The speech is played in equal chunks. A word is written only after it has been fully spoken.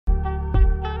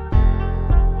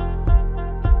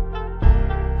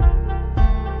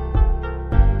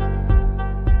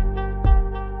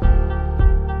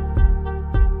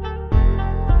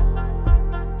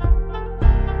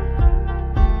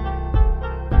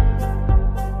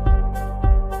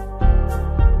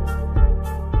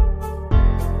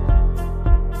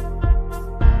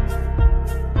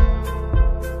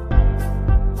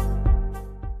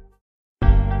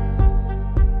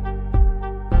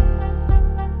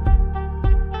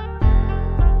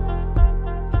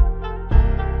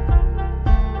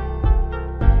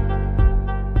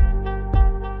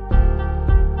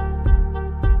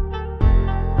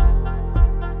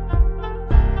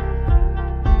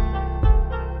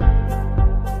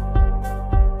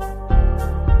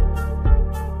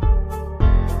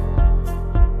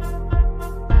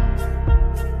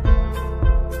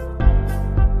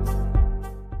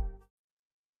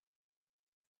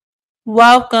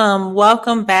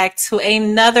Welcome back to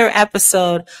another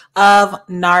episode of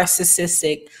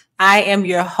Narcissistic. I am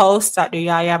your host, Dr.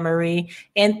 Yaya Marie,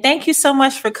 and thank you so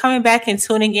much for coming back and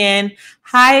tuning in.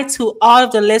 Hi to all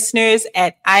of the listeners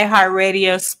at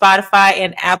iHeartRadio, Spotify,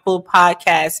 and Apple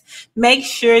Podcasts. Make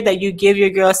sure that you give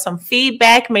your girl some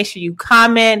feedback. Make sure you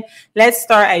comment. Let's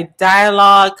start a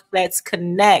dialogue. Let's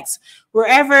connect.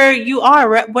 Wherever you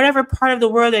are, whatever part of the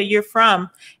world that you're from,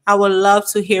 I would love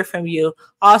to hear from you.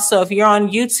 Also, if you're on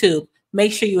YouTube,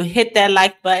 make sure you hit that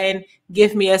like button,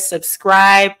 give me a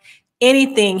subscribe.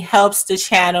 Anything helps the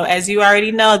channel. As you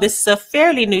already know, this is a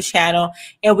fairly new channel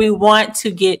and we want to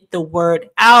get the word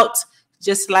out.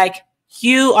 Just like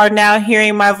you are now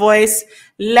hearing my voice,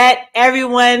 let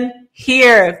everyone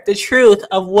hear the truth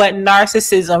of what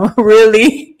narcissism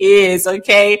really is,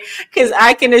 okay? Because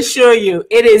I can assure you,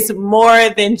 it is more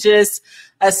than just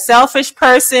a selfish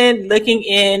person looking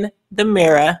in the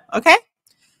mirror, okay?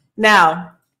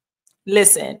 Now,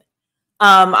 listen.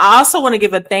 I also want to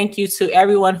give a thank you to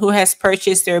everyone who has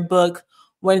purchased their book,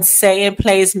 When Satan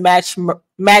Plays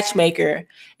Matchmaker,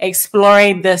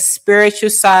 Exploring the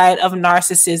Spiritual Side of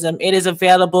Narcissism. It is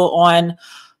available on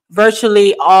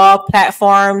virtually all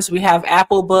platforms. We have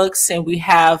Apple Books and we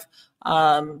have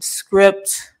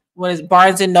Script,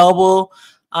 Barnes & Noble,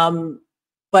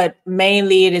 but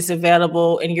mainly it is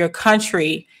available in your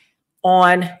country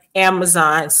on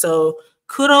Amazon. So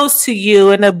kudos to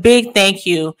you and a big thank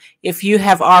you if you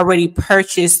have already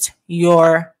purchased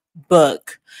your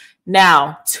book.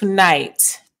 Now,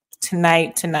 tonight,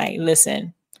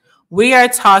 listen, we are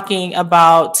talking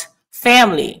about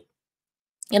family.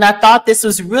 And I thought this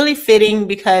was really fitting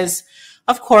because,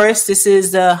 of course, this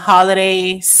is the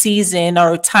holiday season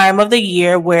or time of the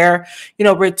year where,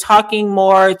 we're talking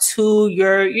more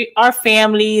to our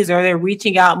families, or they're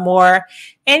reaching out more.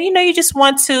 And, you just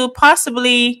want to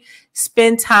possibly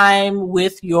spend time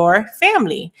with your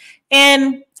family.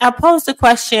 And I posed the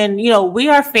question, we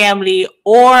are family,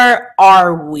 or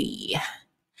are we?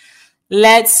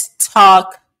 Let's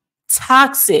talk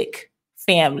toxic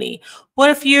family.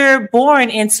 What if you're born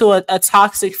into a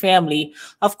toxic family?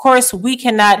 Of course, we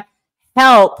cannot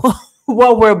help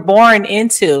what we're born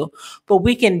into, but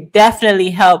we can definitely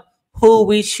help who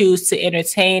we choose to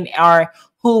entertain or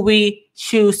who we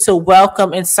choose to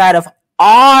welcome inside of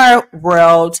our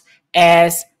world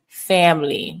as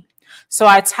family. So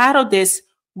I titled this,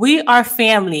 We Are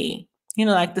Family.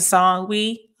 Like the song,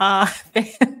 We Are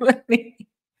Family.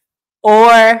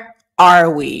 Or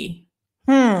are we?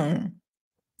 And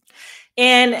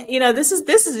this is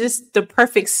just the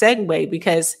perfect segue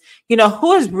because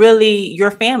who is really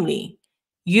your family?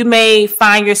 You may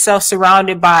find yourself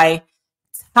surrounded by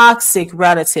toxic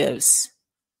relatives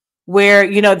where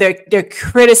their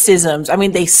criticisms,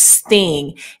 they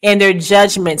sting, and their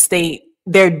judgments,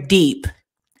 they're deep.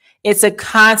 It's a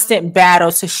constant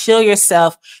battle to shield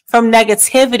yourself from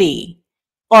negativity,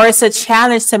 or it's a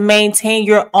challenge to maintain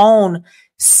your own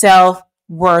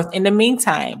self-worth in the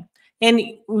meantime. And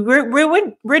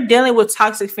we're dealing with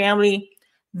toxic family.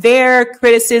 Their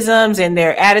criticisms and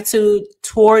their attitude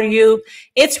toward you,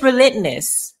 it's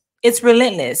relentless. It's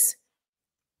relentless.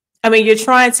 You're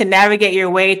trying to navigate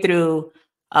your way through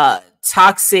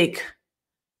toxic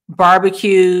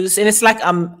barbecues, and it's like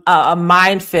a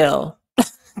minefield,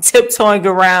 tiptoeing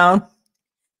around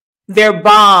their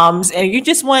bombs, and you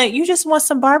just want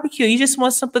some barbecue. You just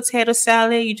want some potato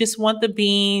salad. You just want the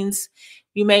beans.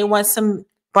 You may want some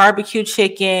barbecue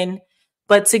chicken.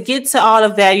 But to get to all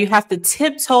of that, you have to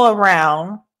tiptoe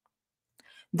around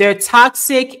their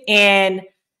toxic and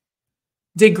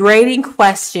degrading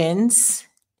questions.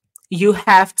 You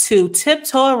have to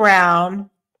tiptoe around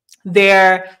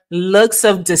their looks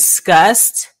of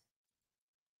disgust.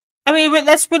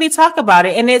 Let's really talk about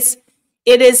it. And it's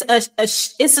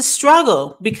a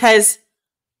struggle because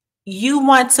you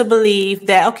want to believe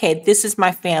that, okay, this is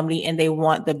my family and they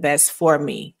want the best for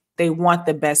me. They want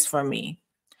the best for me.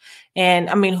 And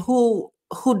who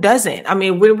doesn't?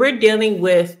 When we're dealing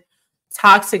with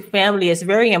toxic family, it's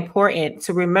very important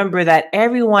to remember that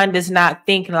everyone does not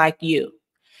think like you.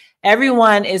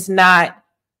 Everyone is not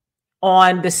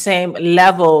on the same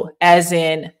level as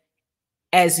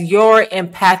your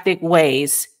empathic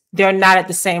ways. They're not at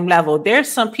the same level.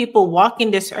 There's some people walking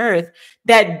this earth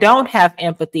that don't have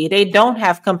empathy. They don't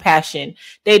have compassion.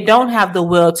 They don't have the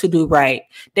will to do right.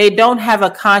 They don't have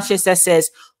a conscience that says,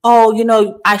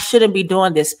 oh, I shouldn't be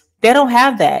doing this. They don't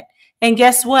have that. And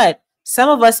guess what? Some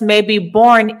of us may be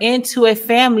born into a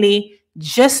family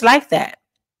just like that.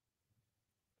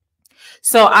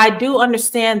 So I do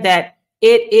understand that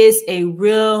it is a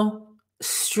real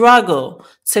struggle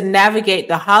to navigate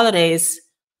the holidays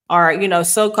or,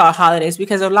 so-called holidays,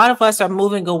 because a lot of us are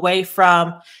moving away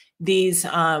from these,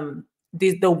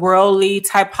 the worldly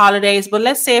type holidays. But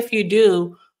let's say if you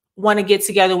do want to get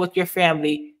together with your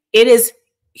family, it is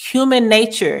human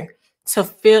nature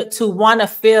to want to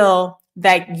feel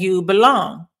that you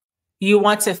belong. You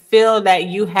want to feel that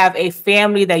you have a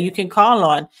family that you can call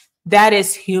on. That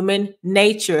is human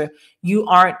nature. You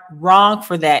aren't wrong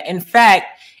for that. In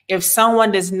fact, if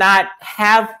someone does not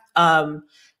have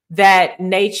that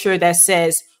nature that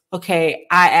says, okay,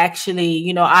 I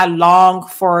actually, I long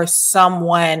for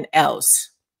someone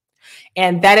else,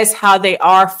 and that is how they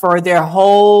are for their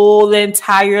whole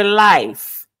entire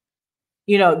life,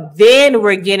 then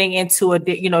we're getting into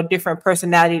different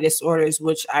personality disorders,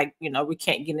 which we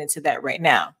can't get into that right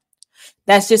now.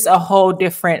 That's just a whole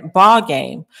different ball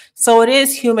game. So it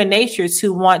is human nature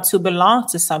to want to belong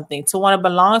to something, to want to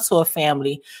belong to a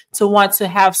family, to want to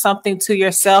have something to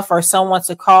yourself or someone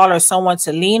to call or someone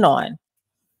to lean on.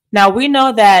 Now, we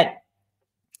know that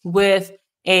with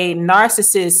a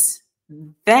narcissist,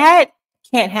 that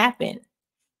can't happen,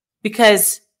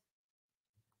 because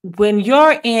when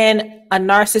you're in a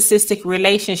narcissistic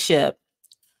relationship,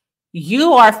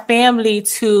 you are family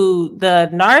to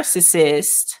the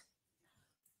narcissist,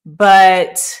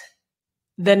 but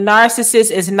the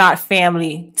narcissist is not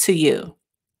family to you.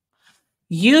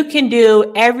 You can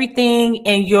do everything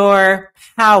in your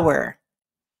power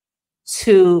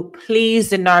to please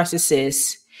the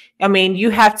narcissist. I mean, you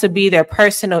have to be their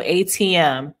personal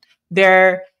ATM,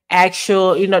 their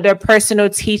actual, their personal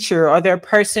teacher or their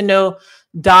personal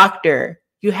doctor.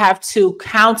 You have to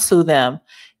counsel them,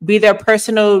 be their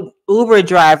personal Uber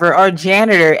driver or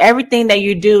janitor. Everything that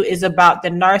you do is about the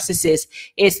narcissist.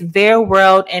 It's their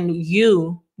world and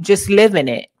you just live in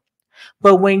it.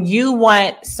 But when you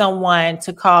want someone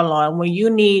to call on, when you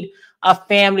need a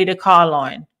family to call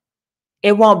on,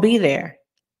 it won't be there,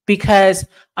 because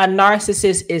a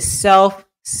narcissist is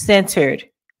self-centered.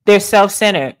 They're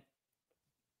self-centered.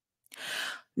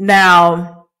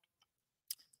 Now,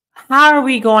 how are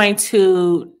we going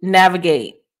to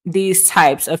navigate these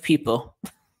types of people?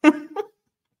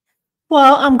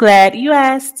 Well, I'm glad you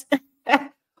asked.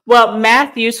 Well,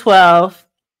 Matthew 12,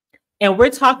 and we're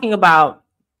talking about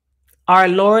our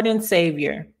Lord and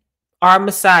Savior, our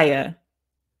Messiah,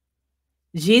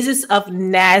 Jesus of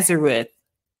Nazareth.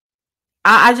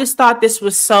 I just thought this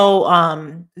was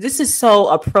this is so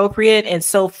appropriate and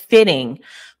so fitting,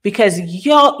 because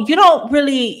you don't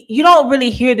really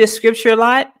hear this scripture a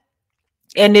lot.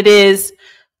 And it is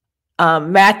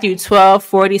Matthew 12,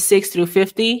 46 through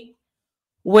 50,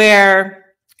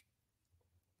 where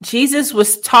Jesus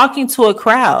was talking to a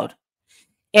crowd,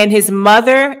 and his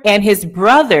mother and his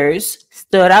brothers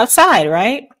stood outside,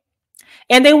 right?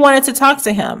 And they wanted to talk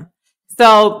to him.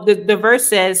 So the verse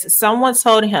says, someone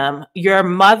told him, your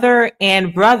mother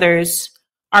and brothers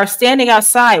are standing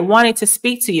outside wanting to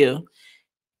speak to you.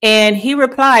 And he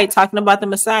replied, talking about the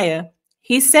Messiah,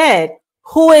 he said,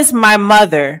 who is my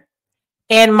mother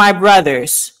and my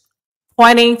brothers?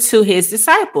 Pointing to his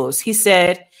disciples. He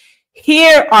said,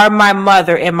 here are my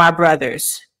mother and my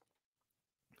brothers.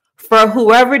 For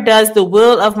whoever does the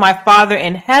will of my Father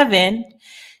in heaven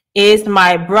is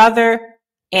my brother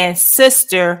and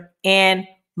sister and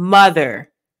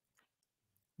mother.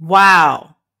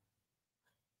 Wow.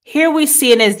 Here we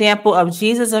see an example of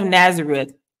Jesus of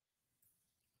Nazareth,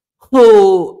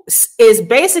 who is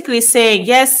basically saying,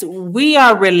 yes, we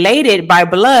are related by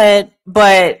blood,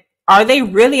 but are they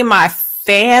really my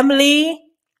family?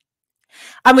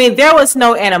 I mean, there was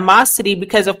no animosity,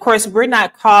 because, of course, we're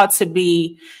not called to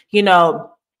be,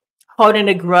 holding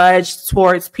a grudge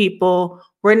towards people.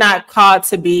 We're not called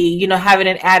to be, having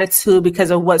an attitude because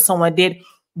of what someone did.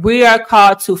 We are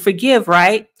called to forgive,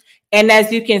 right? And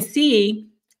as you can see,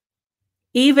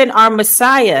 even our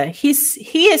Messiah, he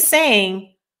is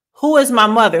saying, who is my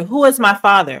mother? Who is my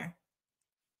father?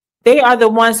 They are the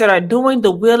ones that are doing the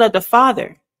will of the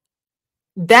Father.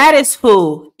 That is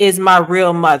who is my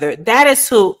real mother. That is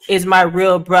who is my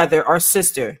real brother or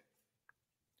sister.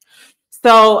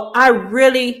 So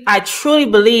I truly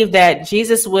believe that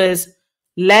Jesus was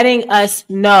letting us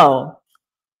know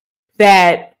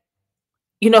that,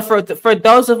 for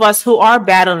those of us who are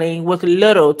battling with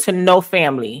little to no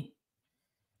family,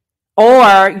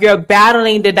 or you're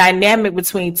battling the dynamic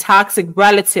between toxic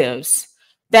relatives,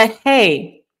 that,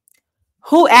 hey,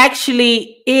 who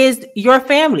actually is your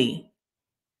family?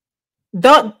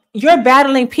 You're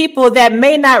battling people that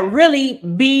may not really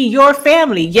be your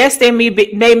family. Yes, they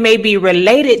may be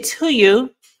related to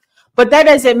you, but that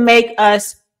doesn't make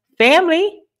us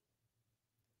family.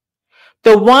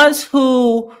 The ones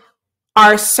who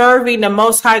are serving the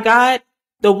Most High God,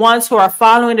 the ones who are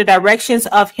following the directions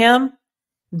of him,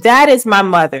 that is my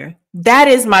mother. That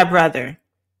is my brother.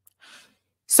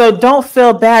 So don't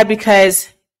feel bad because,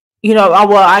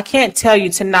 I can't tell you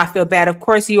to not feel bad. Of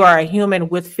course, you are a human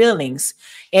with feelings.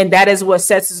 And that is what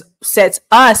sets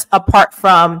us apart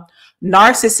from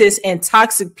narcissists and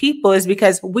toxic people, is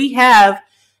because we have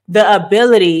the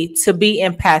ability to be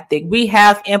empathic. We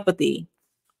have empathy.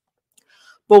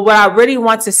 But what I really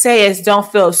want to say is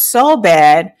don't feel so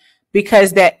bad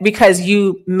because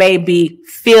you may be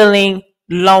feeling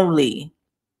lonely.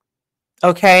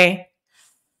 Okay?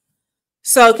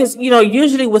 So, because,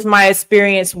 usually with my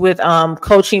experience with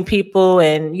coaching people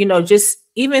and, just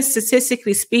even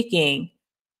statistically speaking,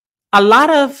 a lot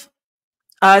of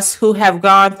us who have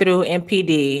gone through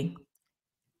NPD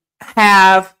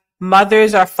have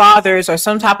mothers or fathers or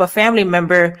some type of family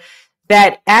member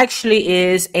that actually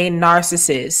is a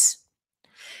narcissist.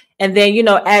 And then,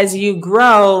 as you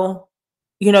grow,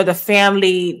 the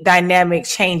family dynamic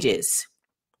changes.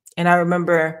 And I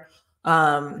remember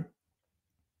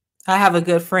I have a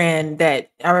good friend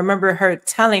that I remember her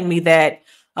telling me that,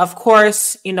 of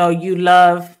course, you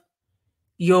love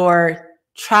your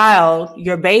child,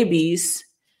 your babies,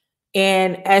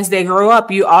 and as they grow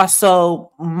up, you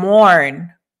also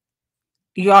mourn.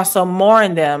 You also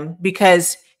mourn them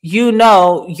because you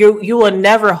will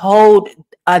never hold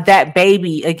that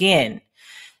baby again.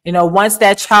 Once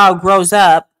that child grows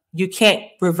up, you can't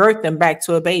revert them back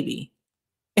to a baby.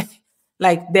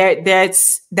 Like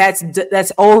that's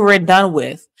over and done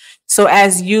with. So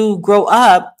as you grow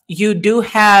up, you do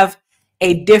have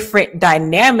a different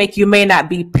dynamic. You may not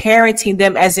be parenting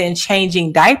them as in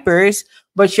changing diapers,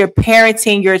 but you're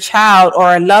parenting your child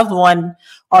or a loved one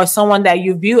or someone that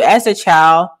you view as a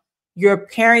child. You're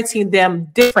parenting them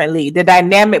differently. The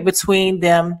dynamic between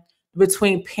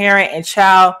parent and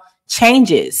child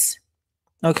changes.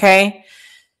 Okay.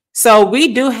 So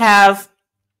we do have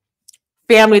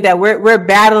family that we're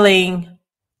battling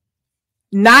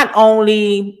not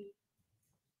only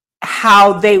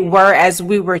how they were as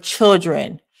we were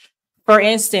children. For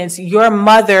instance, your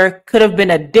mother could have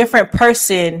been a different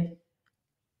person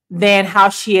than how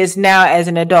she is now as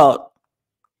an adult,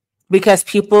 because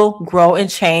people grow and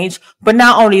change. But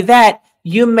not only that,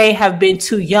 you may have been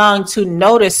too young to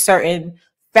notice certain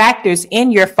factors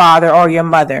in your father or your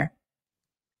mother.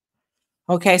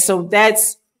 Okay, so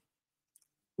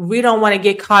we don't want to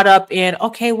get caught up in,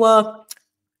 okay, well,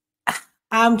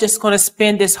 I'm just going to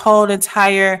spend this whole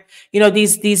entire,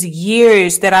 these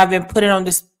years that I've been put on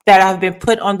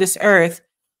this earth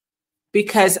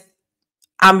because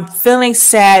I'm feeling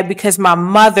sad because my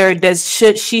mother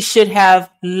she should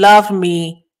have loved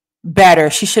me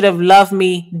better. She should have loved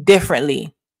me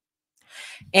differently.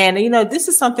 And, this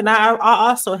is something I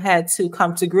also had to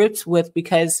come to grips with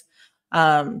because,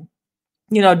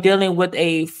 dealing with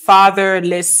a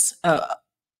fatherless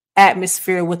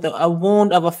atmosphere, with a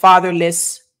wound of a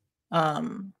fatherless,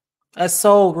 a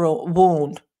soul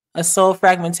wound, a soul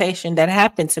fragmentation that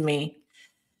happened to me.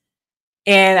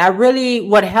 And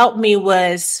what helped me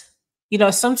was,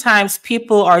 sometimes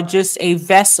people are just a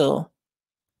vessel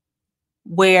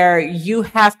where you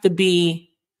have to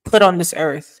be put on this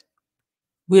earth.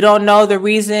 We don't know the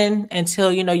reason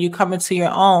until, you come into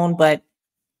your own, but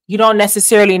you don't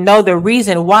necessarily know the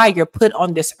reason why you're put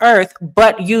on this earth,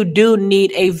 but you do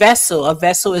need a vessel. A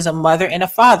vessel is a mother and a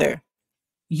father.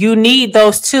 You need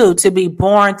those two to be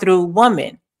born through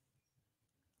woman.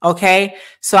 Okay.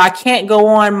 So I can't go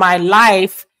on my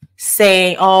life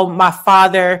saying, oh, my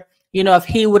father, if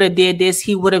he would have did this,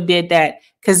 he would have did that.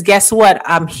 Because guess what?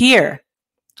 I'm here.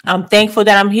 I'm thankful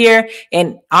that I'm here.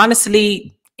 And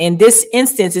honestly, in this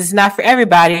instance, it's not for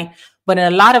everybody, but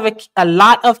in a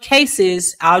lot of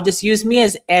cases, I'll just use me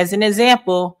as an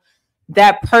example.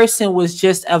 That person was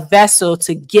just a vessel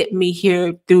to get me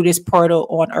here through this portal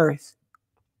on earth.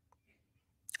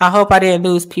 I hope I didn't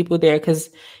lose people there because,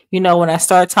 when I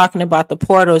start talking about the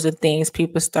portals and things,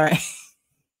 people start.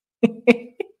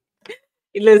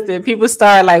 Listen, people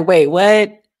start like, wait,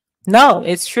 what? No,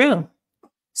 it's true.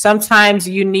 Sometimes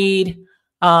you need,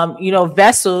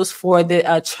 vessels for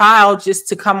a child just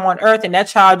to come on earth, and that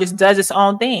child just does its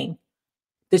own thing.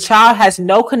 The child has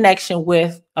no connection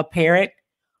with a parent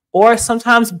or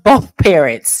sometimes both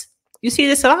parents. You see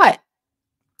this a lot.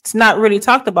 It's not really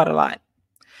talked about a lot.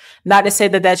 Not to say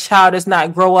that child does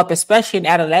not grow up, especially in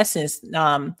adolescence.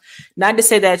 Not to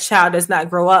say that child does not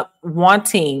grow up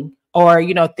wanting or,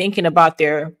 thinking about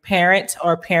their parent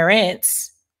or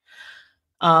parents.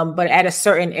 But at a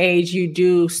certain age, you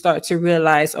do start to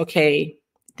realize, okay,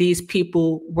 these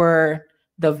people were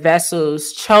the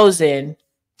vessels chosen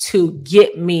to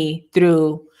get me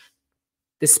through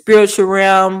the spiritual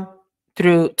realm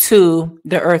through to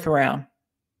the earth realm,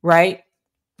 right?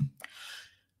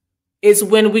 It's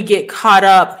when we get caught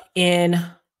up in,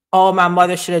 oh, my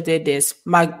mother should have did this.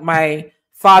 My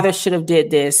father should have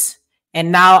did this.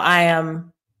 And now I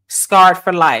am scarred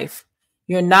for life.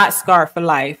 You're not scarred for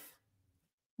life.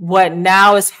 What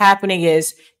now is happening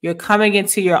is you're coming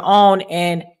into your own,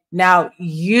 and now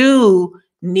you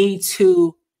need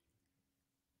to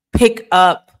pick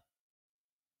up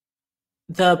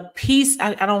the piece.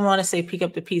 I don't want to say pick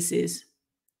up the pieces.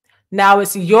 Now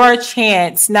it's your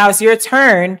chance. Now it's your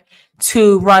turn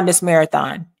to run this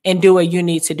marathon and do what you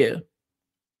need to do,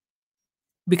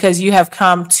 because you have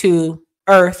come to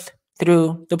earth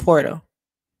through the portal.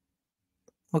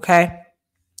 Okay.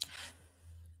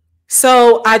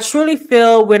 So I truly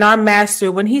feel when our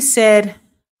master, when he said,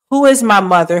 who is my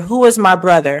mother? Who is my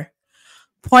brother?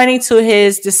 Pointing to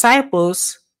his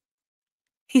disciples,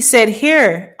 he said,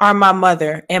 here are my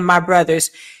mother and my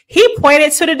brothers. He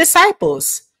pointed to the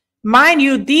disciples. Mind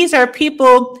you, these are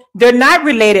people, they're not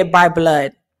related by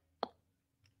blood.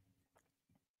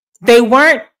 They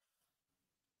weren't.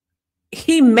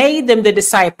 He made them the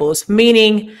disciples,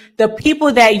 meaning the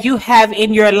people that you have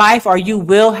in your life or you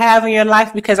will have in your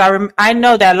life, because I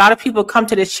know that a lot of people come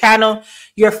to this channel,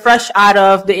 you're fresh out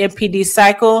of the MPD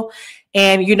cycle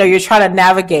and, you're trying to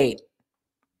navigate.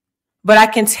 But I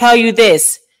can tell you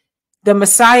this, the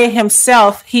Messiah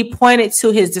himself, he pointed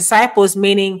to his disciples,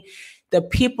 meaning the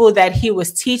people that he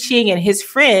was teaching and his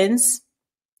friends.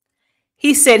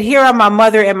 He said, here are my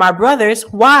mother and my brothers.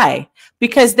 Why?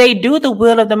 Because they do the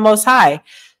will of the Most High.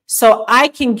 So I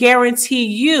can guarantee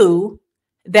you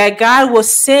that God will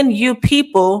send you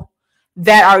people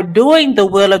that are doing the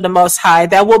will of the Most High,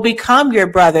 that will become your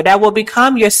brother, that will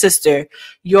become your sister,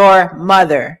 your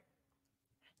mother,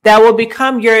 that will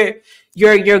become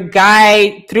your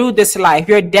guide through this life,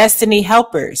 your destiny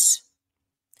helpers.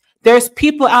 There's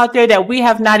people out there that we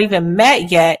have not even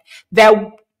met yet that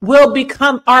will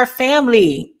become our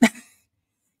family.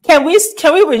 Can we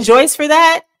rejoice for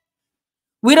that?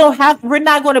 We're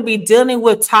not going to be dealing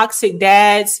with toxic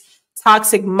dads,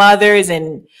 toxic mothers,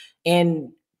 and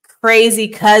crazy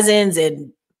cousins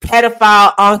and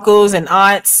pedophile uncles and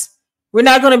aunts. We're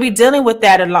not going to be dealing with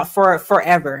that a lot for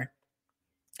forever.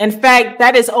 In fact,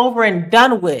 that is over and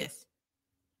done with.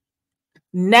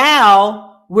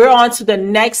 Now we're on to the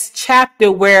next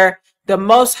chapter where the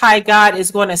Most High God is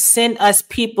going to send us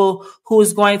people who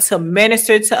is going to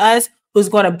minister to us, who's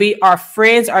going to be our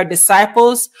friends, our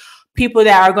disciples, people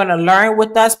that are going to learn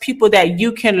with us, people that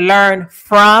you can learn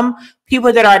from,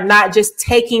 people that are not just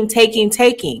taking.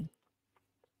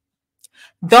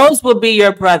 Those will be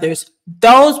your brothers.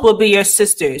 Those will be your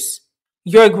sisters,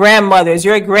 your grandmothers,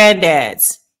 your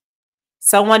granddads.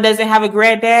 Someone doesn't have a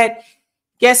granddad.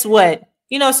 Guess what?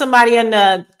 Somebody in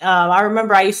the, I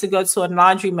remember I used to go to a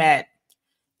laundromat.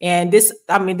 And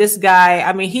this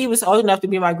guy, he was old enough to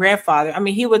be my grandfather.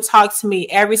 He would talk to me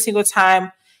every single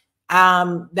time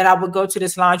that I would go to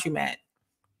this laundromat.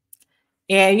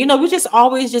 And, we just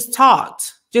always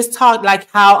talked like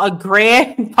how a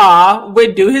grandpa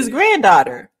would do his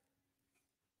granddaughter.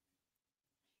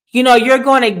 You're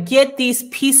going to get these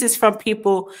pieces from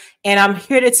people. And I'm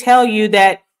here to tell you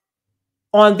that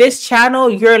on this channel,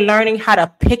 you're learning how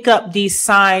to pick up these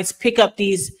signs, pick up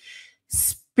these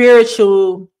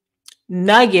spiritual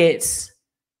nuggets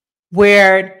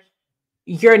where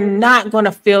you're not going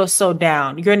to feel so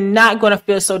down. You're not going to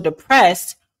feel so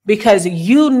depressed, because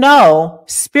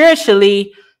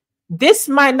spiritually, this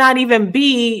might not even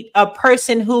be a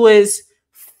person who is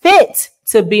fit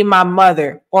to be my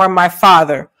mother or my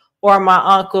father or my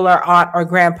uncle or aunt or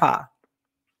grandpa.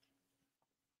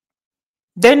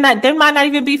 They might not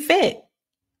even be fit.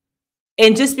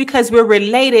 And just because we're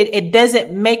related, it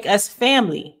doesn't make us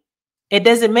family. It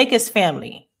doesn't make us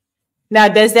family. Now,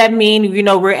 does that mean,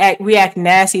 we act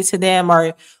nasty to them,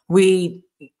 or we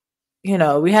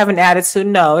have an attitude?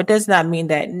 No, it does not mean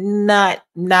that.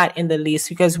 Not in the least,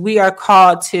 because we are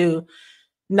called to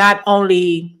not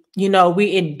only,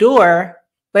 we endure,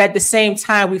 but at the same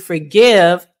time we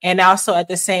forgive. And also at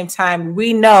the same time,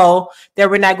 we know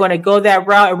that we're not going to go that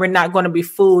route, and we're not going to be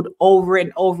fooled over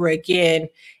and over again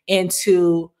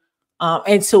into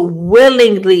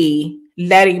willingly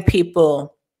letting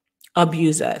people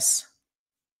abuse us.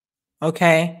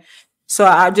 Okay. So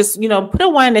I just, put a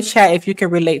 1 in the chat if you can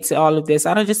relate to all of this.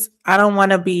 I don't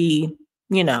want to be,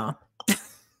 put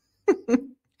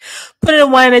a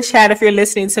 1 in the chat if you're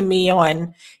listening to me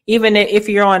on, even if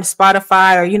you're on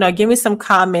Spotify, or, give me some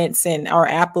comments or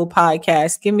Apple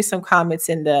Podcasts. Give me some comments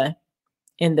in the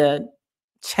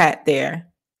chat there.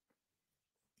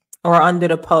 or under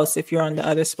the post if you're on the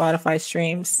other Spotify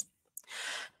streams.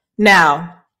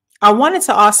 Now, I wanted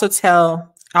to also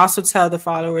tell the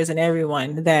followers and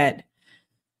everyone that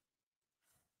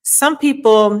some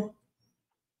people,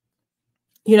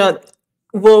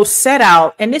 will set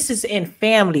out, and this is in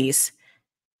families,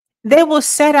 they will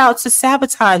set out to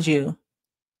sabotage you.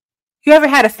 You ever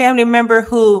had a family member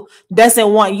who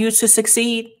doesn't want you to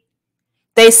succeed?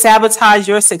 They sabotage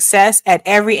your success at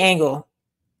every angle.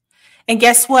 And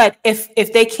guess what?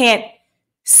 If they can't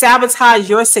sabotage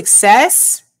your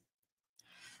success,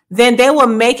 then they will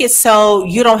make it so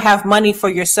you don't have money for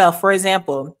yourself. For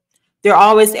example, they're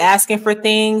always asking for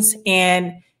things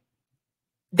and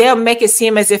they'll make it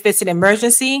seem as if it's an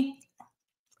emergency.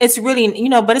 It's really,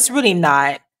 but it's really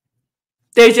not.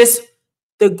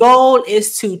 The goal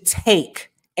is to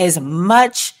take as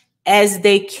much as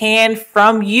they can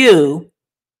from you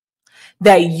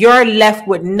that you're left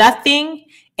with nothing.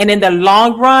 And in the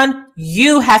long run,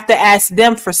 you have to ask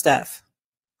them for stuff.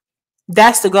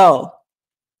 That's the goal.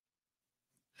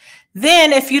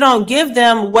 Then if you don't give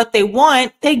them what they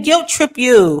want, they guilt trip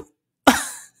you.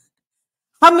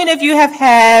 How many of you have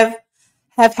had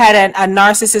a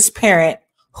narcissist parent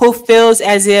who feels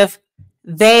as if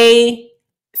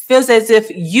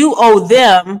you owe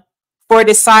them for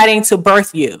deciding to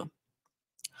birth you?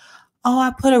 Oh,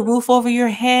 I put a roof over your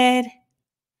head.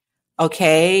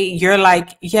 Okay, you're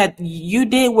like, yeah, you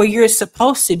did what you're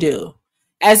supposed to do.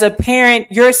 As a parent,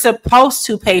 you're supposed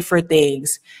to pay for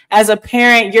things. As a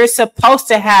parent, you're supposed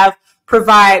to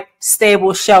provide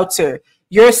stable shelter.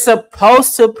 You're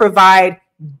supposed to provide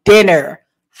dinner,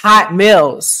 hot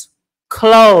meals,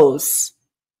 clothes.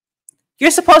 You're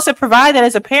supposed to provide that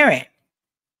as a parent.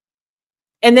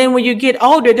 And then when you get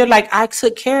older, they're like, I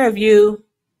took care of you.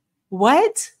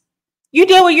 What? You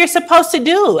did what you're supposed to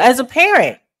do as a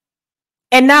parent.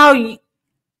 And now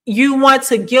you want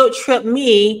to guilt trip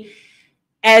me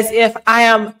as if I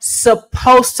am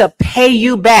supposed to pay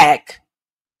you back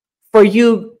for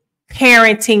you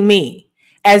parenting me,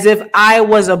 as if I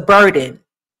was a burden.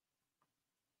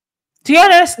 Do you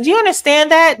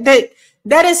understand that?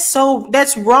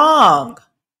 That's wrong.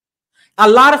 A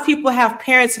lot of people have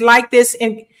parents like this.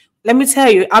 And let me tell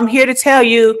you, I'm here to tell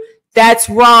you that's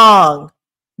wrong.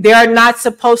 They are not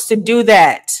supposed to do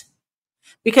that.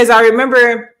 Because I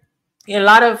remember a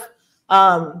lot of,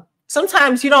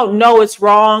 sometimes you don't know it's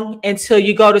wrong until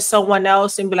you go to someone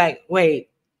else and be like,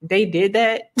 wait, they did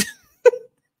that?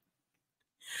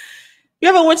 You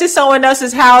ever went to someone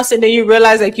else's house and then you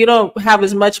realize like you don't have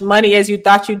as much money as you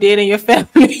thought you did in your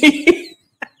family?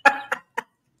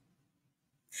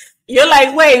 You're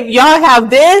like, wait, y'all have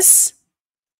this?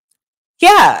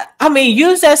 Yeah, I mean,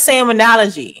 use that same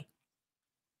analogy.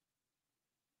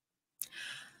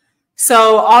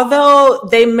 So although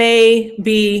they may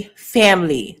be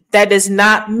family, that does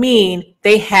not mean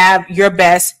they have your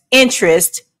best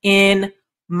interest in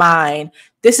mind.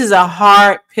 This is a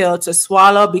hard pill to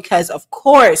swallow because, of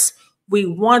course, we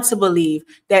want to believe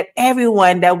that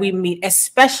everyone that we meet,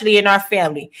 especially in our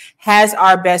family, has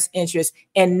our best interest,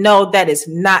 and no, that is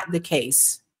not the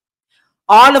case.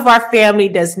 All of our family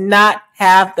does not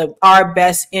have our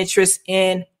best interest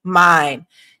in mind.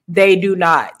 They do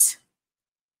not.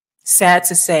 Sad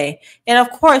to say. And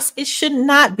of course, it should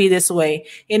not be this way.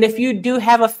 And if you do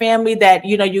have a family that,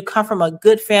 you come from a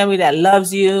good family that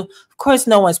loves you, of course,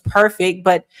 no one's perfect,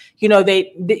 but,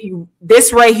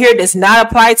 this right here does not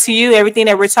apply to you. Everything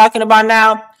that we're talking about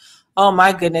now. Oh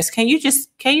my goodness. Can you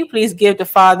please give the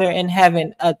Father in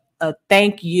heaven a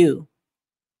thank you?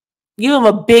 Give him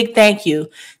a big thank you.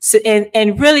 So,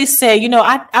 and really say,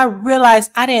 I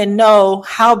realized I didn't know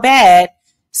how bad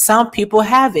some people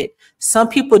have it. Some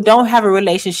people don't have a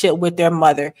relationship with their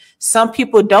mother. Some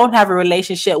people don't have a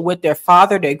relationship with their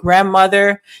father, their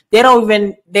grandmother. They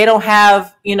don't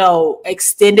have,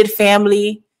 extended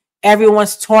family.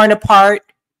 Everyone's torn apart.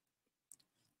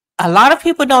 A lot of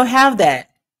people don't have that.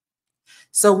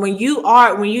 So when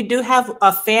you do have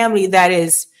a family that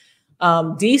is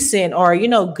decent or,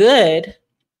 good,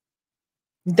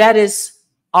 that is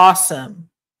awesome.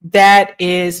 That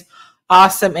is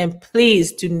awesome. And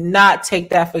please do not take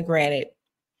that for granted.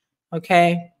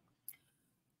 Okay.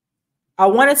 I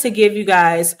wanted to give you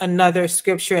guys another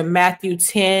scripture in Matthew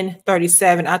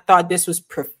 10:37. I thought this was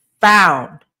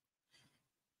profound.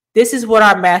 This is what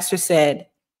our master said.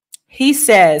 He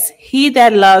says, he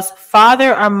that loves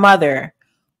father or mother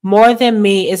more than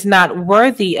me is not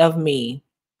worthy of me.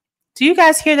 Do you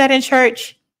guys hear that in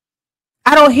church?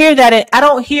 I don't hear that.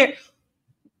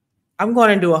 I'm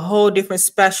going to do a whole different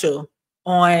special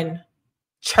on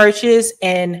churches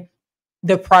and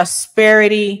the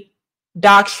prosperity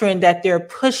doctrine that they're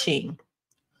pushing.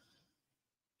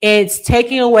 It's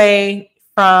taking away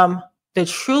from the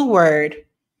true word,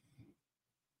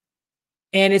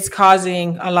 and it's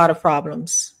causing a lot of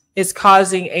problems. It's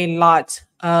causing a lot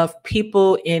of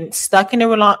people stuck in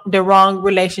the wrong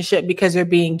relationship because they're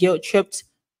being guilt tripped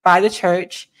by the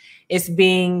church. It's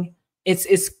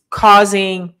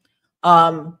causing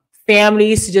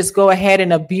families to just go ahead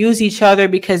and abuse each other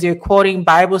because they're quoting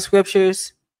Bible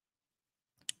scriptures.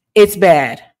 It's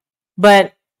bad.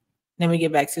 But let me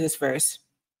get back to this verse.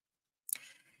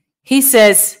 He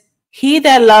says, he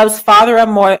that loves father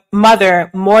or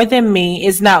mother more than me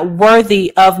is not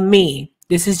worthy of me.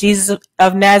 This is Jesus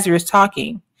of Nazareth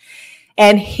talking.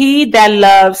 And he that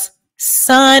loves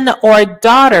son or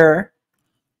daughter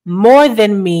more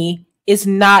than me is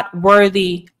not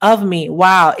worthy of me.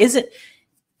 Wow. Isn't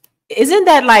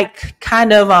that like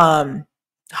kind of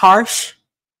harsh?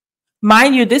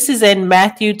 Mind you, this is in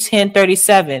Matthew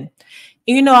 10:37.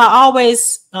 You know, I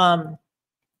always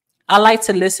I like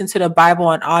to listen to the Bible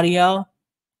on audio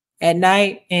at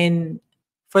night. And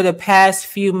for the past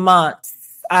few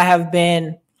months, I have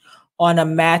been on a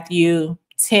Matthew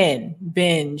 10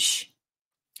 binge.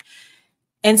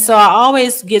 And so I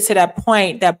always get to that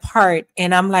part,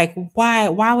 and I'm like, why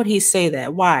would he say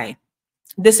that? Why?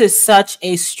 This is such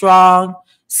a strong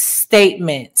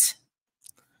statement.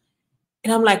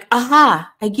 And I'm like,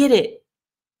 aha, I get it.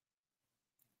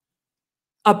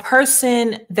 A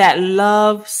person that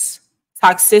loves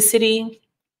toxicity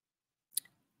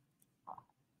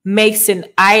makes an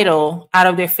idol out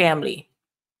of their family.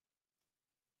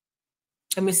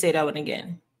 Let me say that one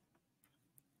again.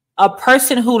 A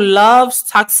person who loves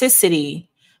toxicity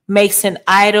makes an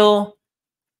idol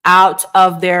out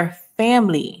of their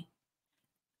family.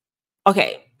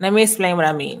 Okay, let me explain what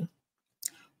I mean.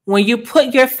 When you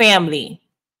put your family,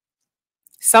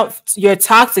 your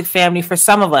toxic family for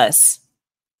some of us,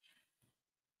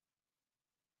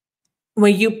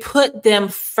 when you put them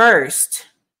first,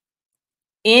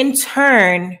 in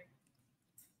turn,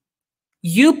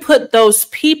 you put those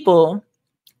people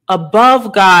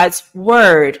above God's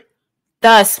word,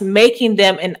 thus making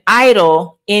them an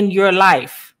idol in your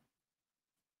life.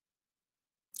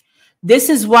 This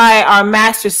is why our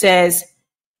master says,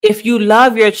 if you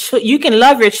love you can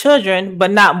love your children,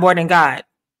 but not more than God.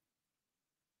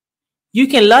 You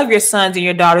can love your sons and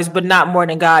your daughters, but not more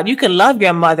than God. You can love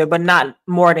your mother, but not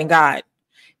more than God.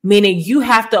 Meaning you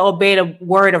have to obey the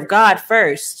word of God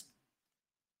first.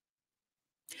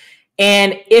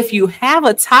 And if you have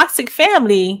a toxic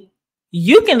family,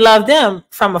 you can love them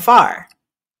from afar.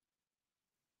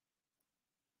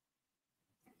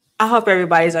 I hope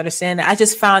everybody's understanding. I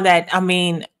just found that,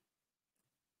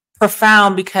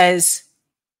 profound, because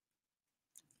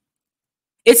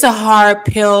it's a hard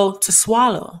pill to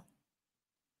swallow.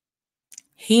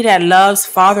 He that loves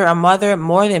father or mother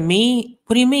more than me.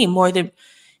 What do you mean more than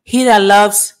he that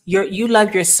loves you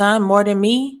love your son more than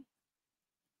me?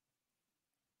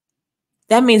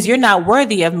 That means you're not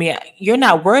worthy of me. You're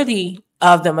not worthy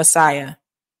of the Messiah.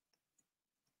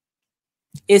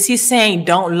 Is he saying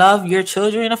don't love your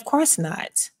children? Of course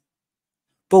not.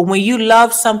 But when you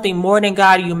love something more than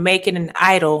God, you make it an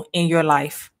idol in your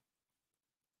life.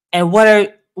 And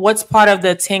what's part of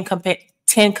the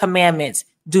 10 commandments?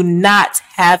 Do not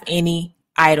have any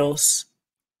idols.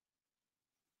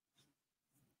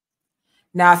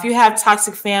 Now, if you have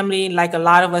toxic family, like a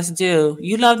lot of us do,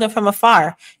 you love them from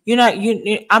afar.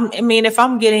 If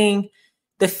I'm getting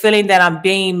the feeling that I'm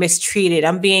being mistreated,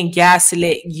 I'm being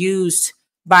gaslit, used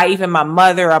by even my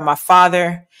mother or my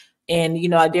father, and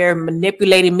they're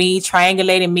manipulating me,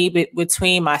 triangulating me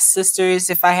between my sisters,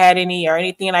 if I had any, or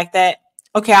anything like that.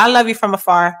 Okay, I love you from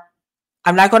afar.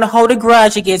 I'm not going to hold a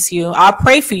grudge against you. I'll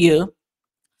pray for you,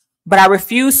 but I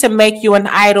refuse to make you an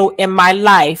idol in my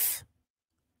life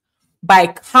by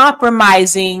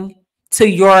compromising to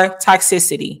your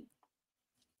toxicity.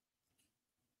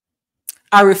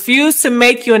 I refuse to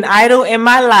make you an idol in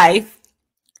my life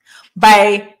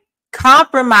by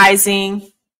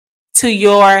compromising to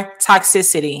your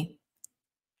toxicity.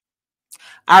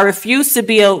 I refuse to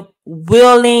be a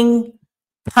willing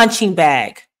punching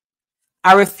bag.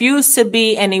 I refuse to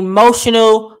be an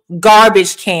emotional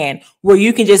garbage can where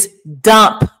you can just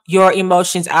dump your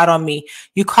emotions out on me.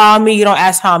 You call me, you don't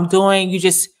ask how I'm doing. You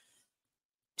just,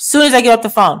 as soon as I get off the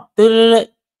phone,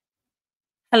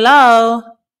 hello.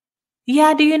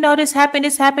 Yeah, do you know this happened?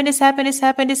 This happened.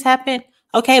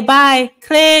 Okay, bye.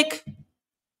 Click.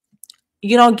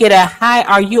 You don't get a hi,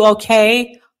 are you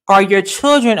okay? Are your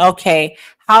children okay?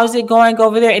 How's it going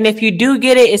over there? And if you do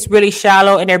get it, it's really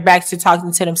shallow and they're back to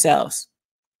talking to themselves.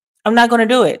 I'm not going to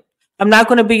do it. I'm not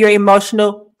going to be your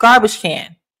emotional garbage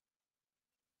can.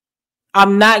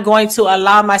 I'm not going to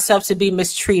allow myself to be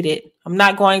mistreated. I'm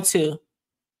not going to,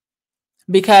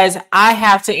 because I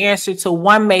have to answer to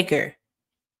one maker,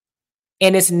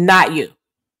 and it's not you.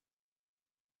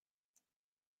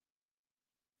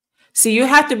 So you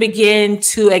have to begin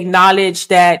to acknowledge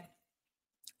that,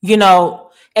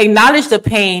 acknowledge the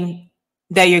pain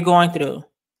that you're going through.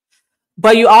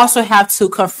 But you also have to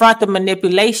confront the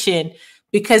manipulation,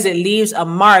 because it leaves a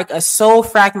mark, a soul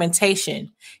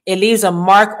fragmentation. It leaves a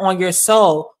mark on your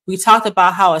soul. We talked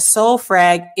about how a soul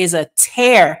frag is a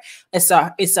tear. It's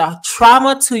a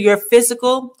trauma to your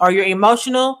physical or your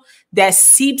emotional that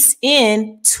seeps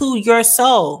in to your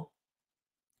soul.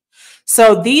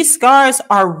 So these scars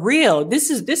are real. This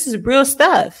is real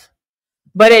stuff,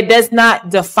 but it does not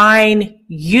define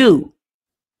you.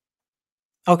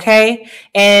 Okay.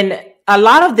 And a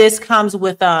lot of this comes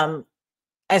with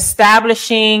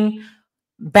establishing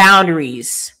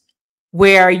boundaries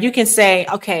where you can say,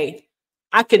 okay,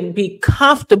 I can be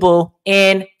comfortable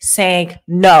in saying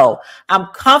no. I'm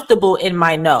comfortable in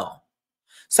my no.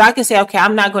 So I can say, okay,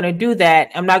 I'm not going to do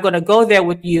that. I'm not going to go there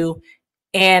with you.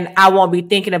 And I won't be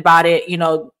thinking about it,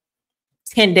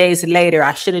 10 days later.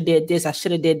 I should have did this. I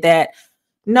should have did that.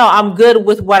 No, I'm good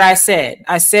with what I said.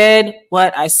 I said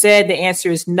what I said. The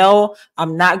answer is no.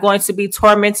 I'm not going to be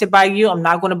tormented by you. I'm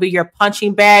not going to be your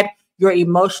punching bag, your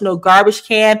emotional garbage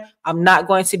can. I'm not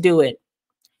going to do it.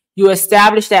 You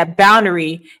establish that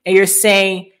boundary, and you're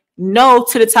saying no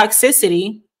to the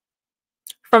toxicity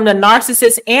from the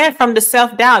narcissist and from the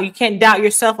self-doubt. You can't doubt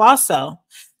yourself also.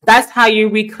 That's how you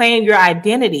reclaim your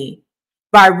identity,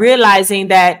 by realizing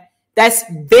that that's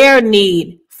their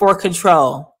need for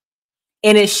control.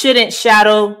 And it shouldn't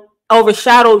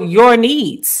overshadow your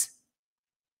needs.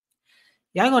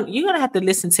 You're gonna have to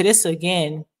listen to this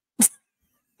again.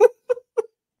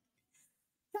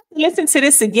 Listen to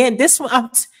this again. This one,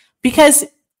 because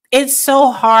it's so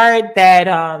hard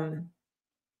that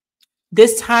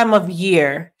this time of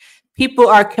year, people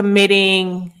are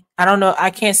committing. I don't know.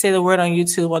 I can't say the word on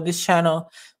YouTube on this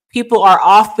channel. People are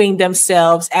offing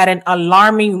themselves at an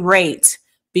alarming rate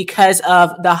because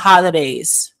of the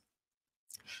holidays.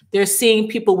 They're seeing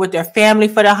people with their family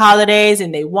for the holidays,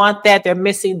 and they want that. They're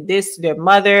missing this, their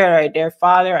mother or their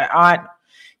father or aunt.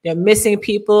 They're missing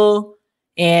people,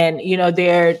 and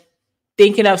they're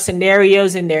thinking of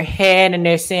scenarios in their head, and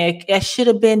they're saying, it should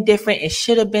have been different. It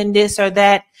should have been this or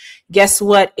that. Guess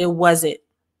what? It wasn't.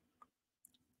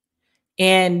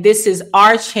 And this is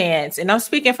our chance. And I'm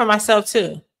speaking for myself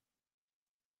too,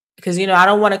 because, I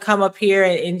don't want to come up here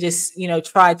and just,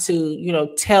 try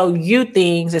to, tell you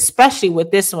things, especially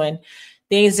with this one,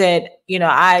 things that,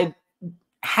 I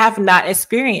have not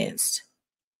experienced.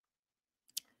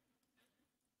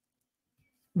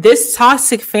 This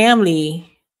toxic family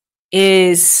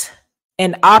is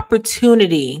an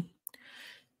opportunity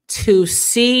to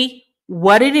see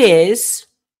what it is.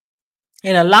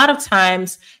 And a lot of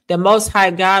times the Most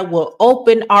High God will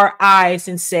open our eyes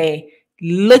and say,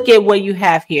 look at what you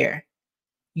have here.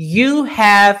 You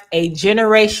have a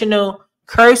generational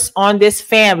curse on this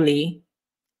family,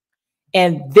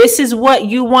 and this is what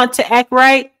you want to act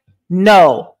right?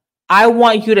 No, I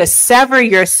want you to sever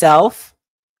yourself,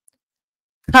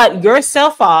 cut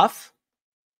yourself off,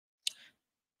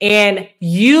 and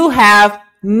you have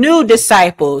new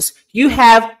disciples. You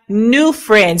have new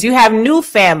friends. You have new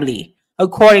family,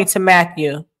 according to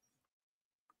Matthew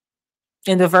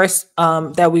in the verse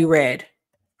that we read.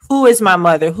 Who is my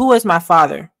mother? Who is my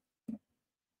father?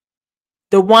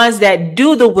 The ones that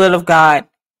do the will of God,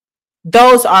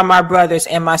 those are my brothers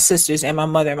and my sisters and my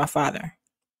mother and my father.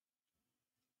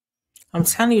 I'm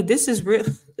telling you, this is real.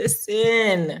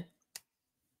 Listen.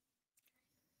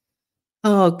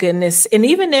 Oh, goodness. And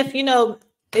even if,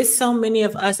 it's so many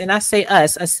of us, and I say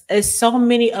us, it's so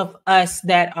many of us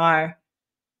that are,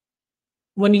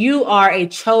 when you are a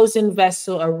chosen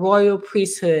vessel, a royal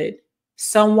priesthood,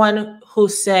 someone who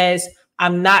says,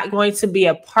 I'm not going to be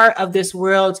a part of this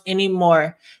world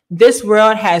anymore. This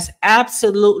world has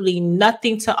absolutely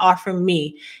nothing to offer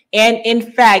me. And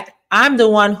in fact, I'm the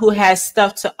one who has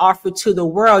stuff to offer to the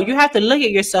world. You have to look at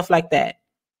yourself like that.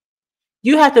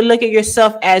 You have to look at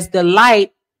yourself as the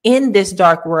light in this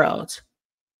dark world.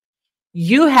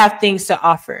 You have things to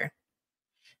offer.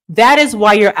 That is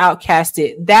why you're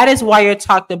outcasted. That is why you're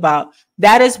talked about.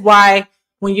 That is why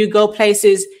when you go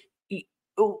places,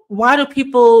 why do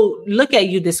people look at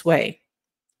you this way?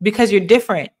 Because you're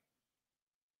different.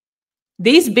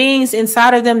 These beings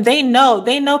inside of them, they know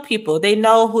people. They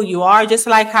know who you are. Just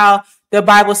like how the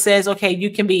Bible says, okay, you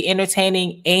can be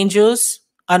entertaining angels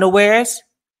unawares.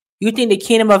 You think the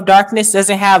kingdom of darkness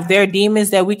doesn't have their demons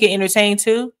that we can entertain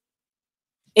too?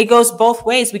 It goes both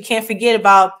ways. We can't forget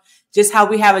about just how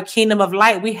we have a kingdom of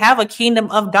light. We have a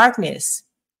kingdom of darkness.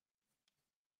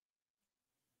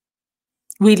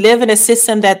 We live in a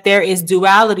system that there is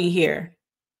duality here.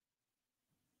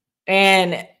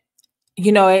 And,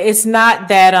 you know, it's not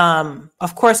that,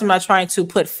 of course, I'm not trying to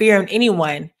put fear in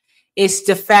anyone. It's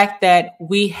the fact that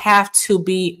we have to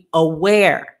be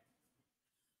aware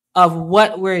of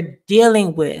what we're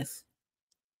dealing with.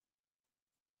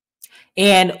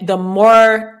 And the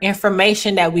more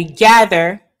information that we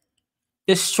gather,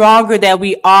 the stronger that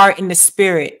we are in the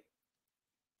spirit.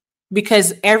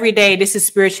 Because every day, this is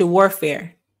spiritual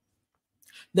warfare.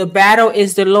 The battle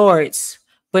is the Lord's.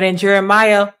 But in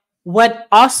Jeremiah, what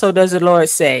also does the Lord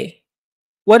say?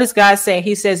 What does God say?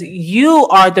 He says, you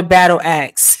are the battle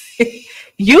axe.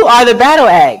 You are the battle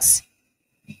axe.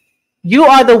 You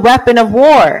are the weapon of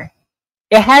war.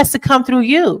 It has to come through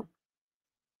you.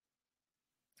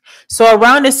 So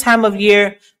around this time of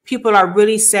year, people are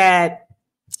really sad.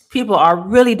 People are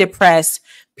really depressed.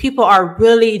 People are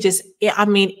really just,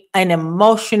 an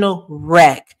emotional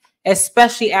wreck,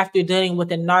 especially after dealing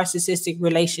with a narcissistic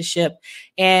relationship.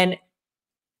 And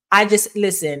I just,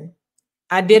 listen,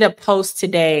 I did a post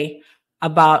today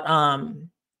about,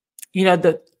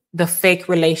 the fake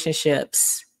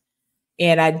relationships.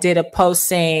 And I did a post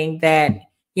saying that,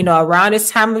 around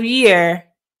this time of year,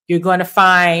 you're going to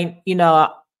find,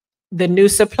 the new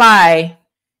supply,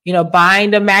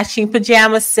 buying the matching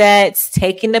pajama sets,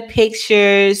 taking the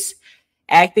pictures,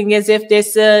 acting as if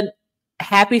there's a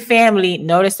happy family.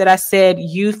 Notice that I said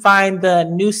you find the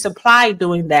new supply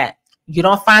doing that. You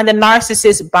don't find the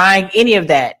narcissist buying any of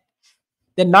that.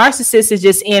 The narcissist is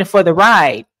just in for the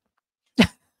ride.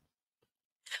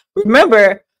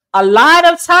 Remember, a lot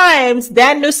of times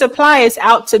that new supply is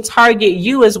out to target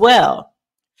you as well.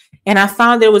 And I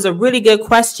found there was a really good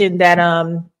question that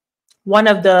one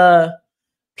of the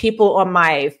people on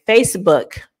my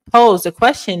Facebook posed a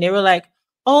question. They were like,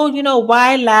 oh,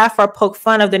 why laugh or poke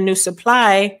fun of the new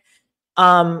supply?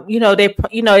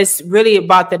 It's really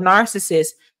about the narcissist.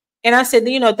 And I said,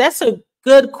 that's a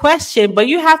good question, but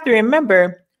you have to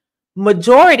remember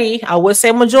majority, I would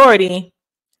say majority,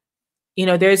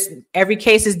 there's every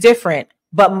case is different,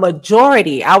 but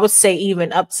majority, I would say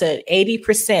even up to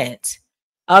 80%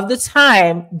 of the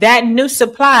time, that new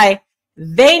supply,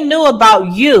 they knew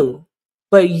about you,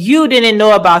 but you didn't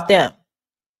know about them.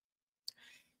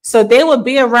 So they would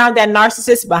be around that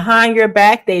narcissist behind your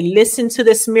back. They listened to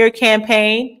the smear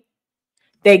campaign.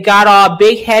 They got all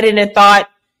big headed and thought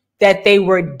that they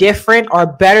were different or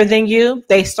better than you.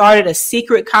 They started a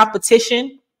secret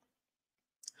competition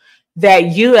that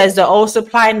you, as the old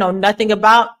supply, know nothing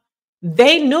about.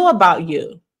 They knew about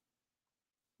you.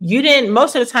 You didn't,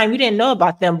 most of the time, you didn't know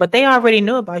about them, but they already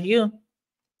knew about you.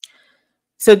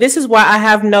 So this is why I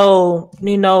have no,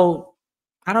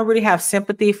 I don't really have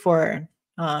sympathy for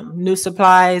new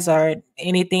supplies or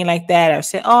anything like that. Or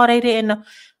say, oh, they didn't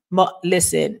know.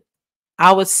 Listen,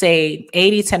 I would say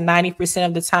 80 to 90%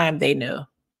 of the time they knew.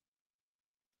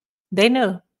 They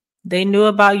knew. They knew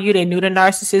about you. They knew the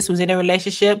narcissist was in a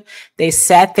relationship. They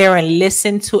sat there and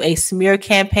listened to a smear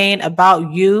campaign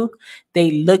about you.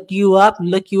 They look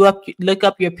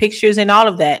up your pictures and all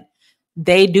of that.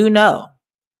 They do know.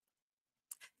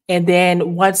 And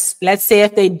then once, let's say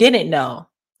if they didn't know,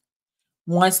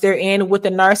 once they're in with the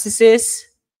narcissist,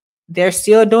 they're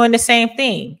still doing the same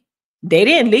thing. They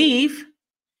didn't leave.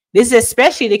 This is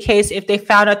especially the case if they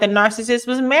found out the narcissist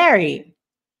was married.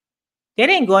 They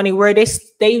didn't go anywhere.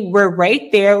 They were right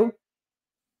there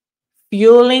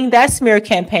fueling that smear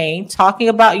campaign, talking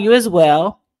about you as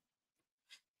well.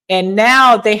 And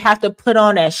now they have to put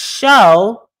on a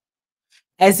show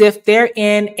as if they're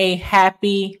in a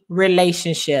happy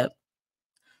relationship.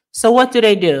 So what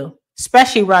do?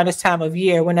 Especially around this time of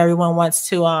year when everyone wants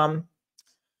to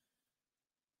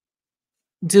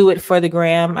do it for the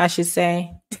gram, I should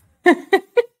say.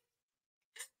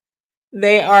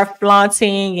 They are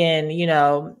flaunting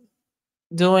and,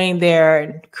 doing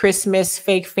their Christmas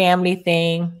fake family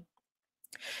thing.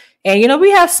 And,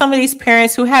 we have some of these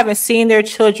parents who haven't seen their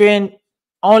children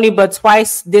only but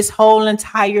twice this whole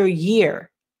entire year.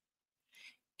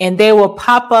 And they will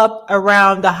pop up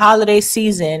around the holiday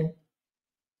season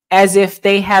as if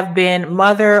they have been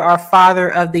mother or father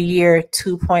of the year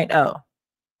 2.0.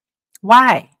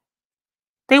 Why?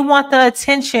 They want the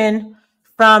attention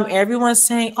from everyone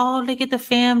saying, oh, look at the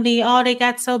family. Oh, they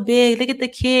got so big. Look at the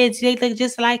kids. They look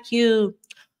just like you.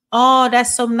 Oh,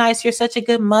 that's so nice. You're such a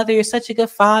good mother. You're such a good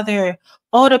father.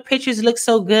 Oh, the pictures look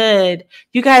so good.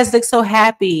 You guys look so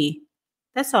happy.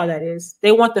 That's all that is.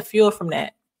 They want the fuel from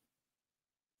that.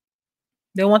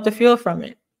 They want the fuel from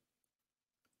it.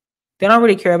 They don't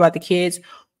really care about the kids.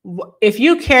 If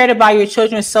you cared about your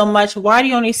children so much, why do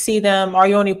you only see them or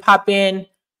you only pop in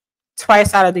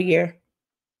twice out of the year?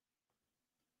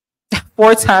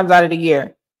 4 times out of the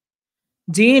year.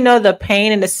 Do you know the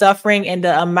pain and the suffering and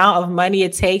the amount of money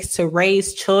it takes to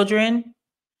raise children?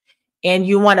 And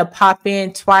you want to pop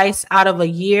in twice out of a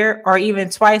year or even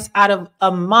twice out of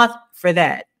a month for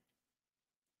that?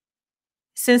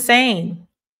 It's insane.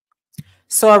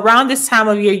 So around this time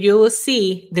of year, you will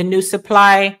see the new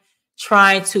supply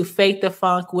trying to fake the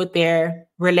funk with their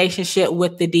relationship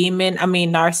with the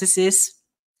narcissist.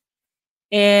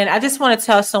 And I just want to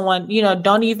tell someone,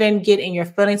 don't even get in your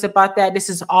feelings about that. This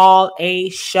is all a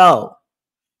show.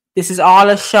 This is all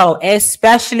a show,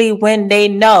 especially when they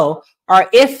know, or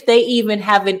if they even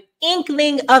have an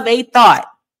inkling of a thought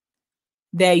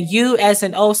that you as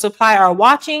an old supply are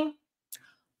watching.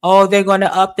 Oh, they're going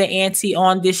to up the ante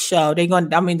on this show.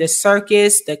 The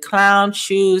circus, the clown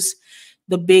shoes,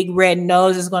 the big red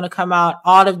nose is going to come out.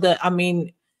 All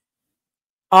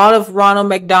of Ronald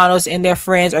McDonald's and their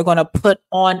friends are going to put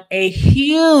on a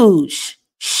huge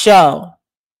show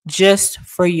just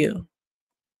for you.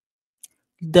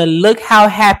 The Look How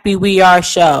Happy We Are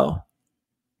show.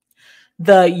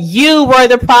 The You Were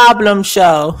the Problem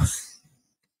show.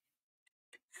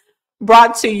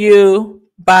 Brought to you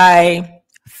by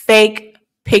Fake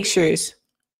Pictures,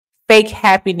 Fake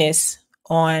Happiness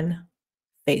on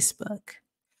Facebook.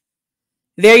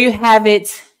 There you have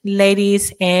it,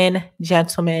 ladies and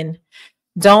gentlemen.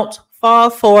 Don't fall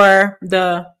for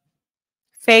the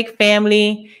fake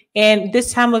family. And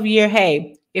this time of year,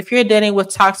 hey, if you're dealing with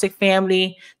toxic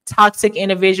family, toxic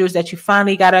individuals that you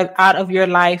finally got out of your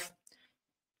life,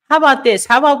 how about this?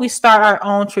 How about we start our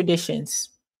own traditions?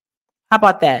 How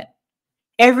about that?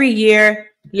 Every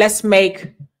year, let's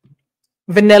make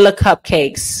vanilla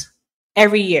cupcakes.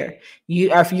 Every year.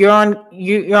 If you're on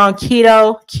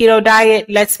keto diet,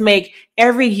 let's make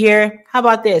every year. How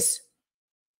about this?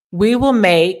 We will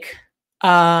make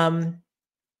what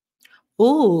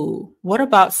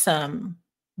about some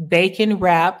bacon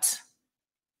wrapped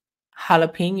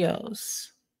jalapenos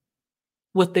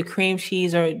with the cream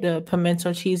cheese or the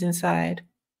pimento cheese inside?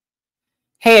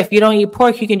 Hey, if you don't eat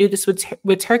pork, you can do this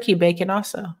with turkey bacon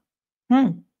also.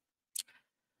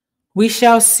 We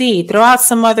shall see. Throw out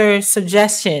some other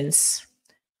suggestions.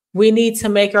 We need to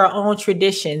make our own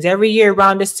traditions every year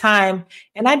around this time.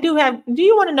 And do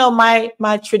you want to know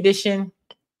my tradition?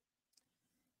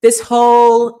 This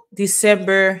whole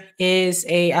December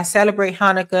I celebrate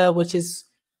Hanukkah, which is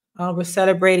we're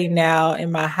celebrating now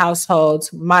in my household.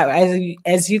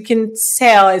 As you can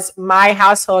tell, it's my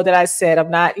household that I said. I'm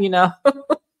not,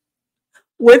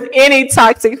 with any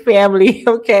toxic family,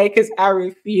 okay? Because I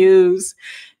refuse.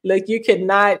 Look,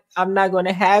 I'm not going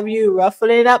to have you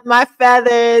ruffling up my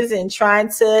feathers and trying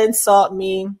to insult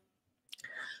me.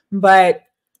 But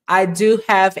I do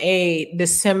have a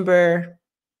December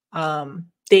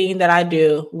thing that I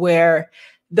do where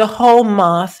the whole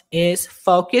month is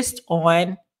focused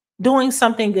on doing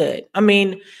something good.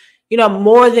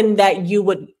 More than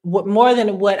more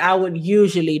than what I would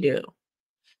usually do.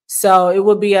 So it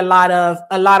would be a lot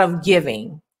of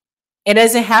giving. It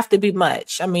doesn't have to be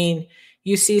much.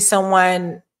 You see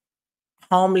someone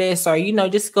homeless or,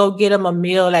 just go get them a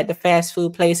meal at the fast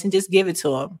food place and just give it to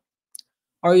them.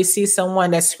 Or you see someone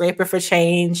that's scraping for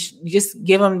change, just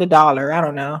give them the $1. I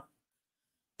don't know.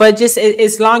 But just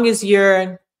as long as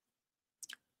you're,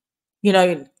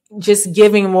 just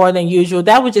giving more than usual,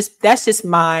 that's just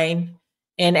mine.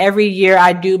 And every year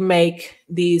I do make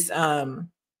these,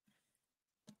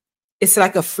 it's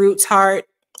like a fruit tart.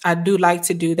 I do like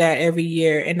to do that every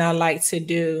year. And I like to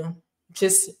do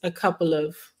just a couple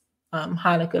of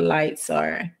Hanukkah lights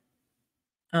or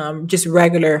just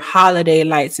regular holiday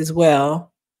lights as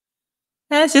well.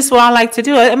 That's just what I like to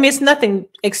do. It's nothing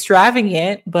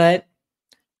extravagant, but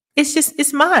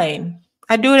it's mine.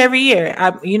 I do it every year.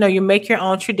 You make your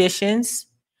own traditions.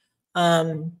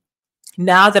 Now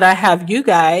that I have you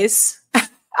guys,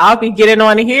 I'll be getting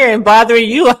on here and bothering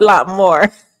you a lot more.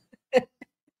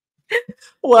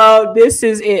 Well, this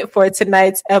is it for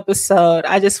tonight's episode.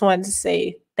 I just wanted to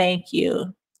say thank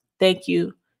you. Thank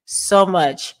you so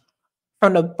much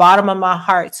from the bottom of my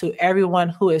heart to everyone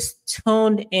who is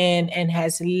tuned in and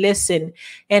has listened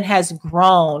and has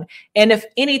grown. And if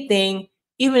anything,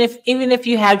 even if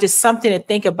you have just something to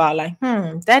think about, like,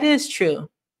 that is true.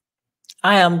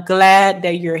 I am glad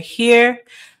that you're here.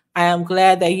 I am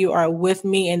glad that you are with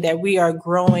me and that we are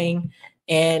growing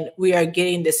and we are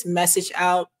getting this message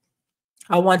out.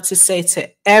 I want to say to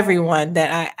everyone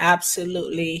that I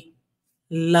absolutely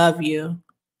love you.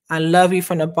 I love you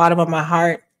from the bottom of my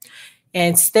heart.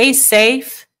 And stay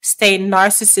safe. stay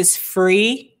narcissist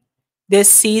free this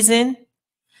season,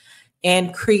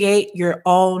 and create your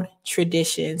own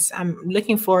traditions. I'm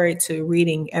looking forward to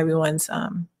reading everyone's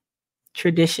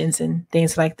traditions and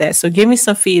things like that. So give me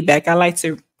some feedback. I like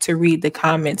to read the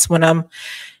comments when I'm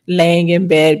laying in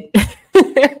bed.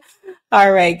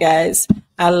 All right, guys.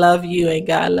 I love you and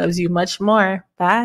God loves you much more. Bye.